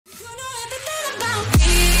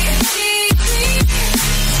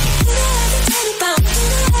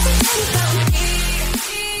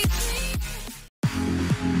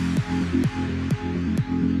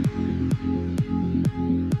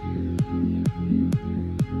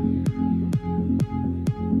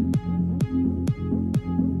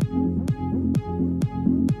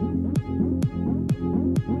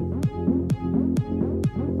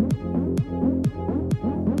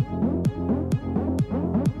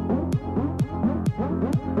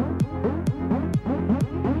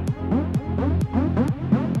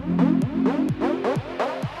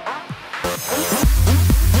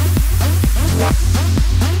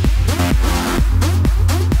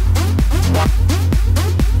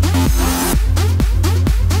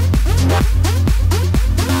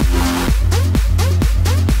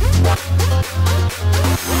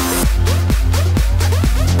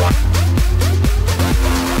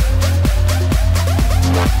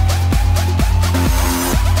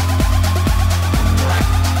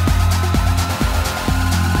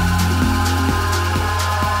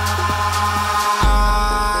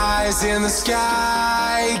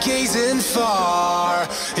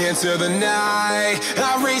into the night.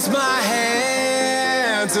 I raise my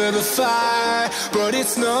hand to the fire, but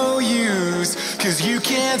it's no use, 'cause you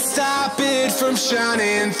can't stop it from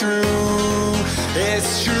shining through.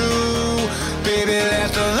 It's true, baby, let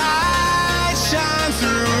the light shine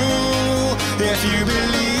through. If you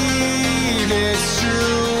believe it's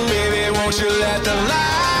true, baby, won't you let the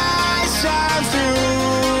light shine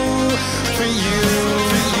through for you,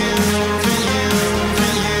 for you, for you, for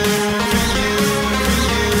you, for you, for you, for you,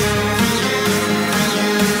 for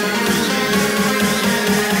you, for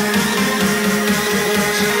you.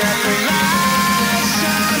 Won't you let the light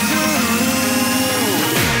shine through?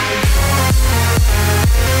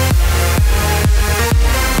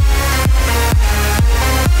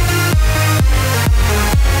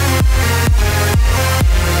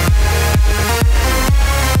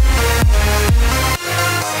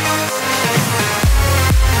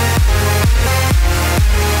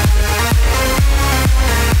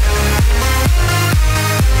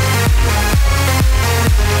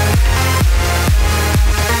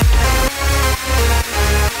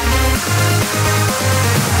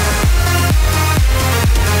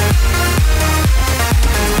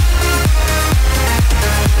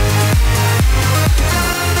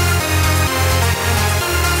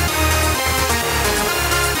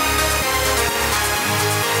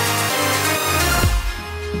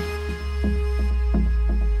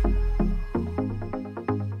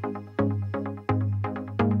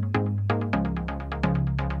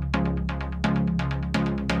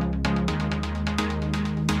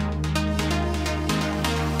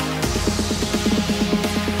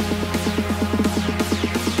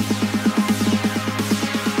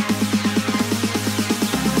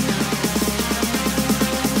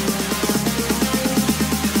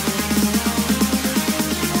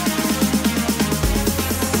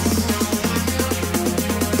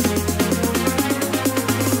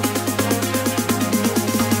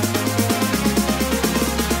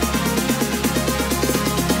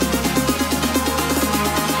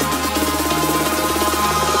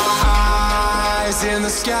 In the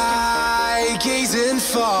sky, gazing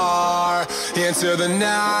far into the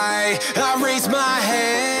night. I raise my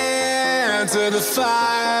hand to the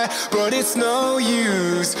fire, but it's no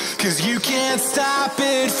use, 'cause you can't stop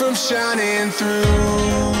it from shining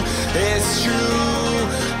through. It's true,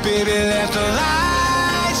 baby, let the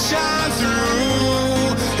light shine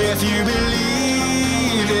through. If you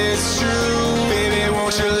believe it's true,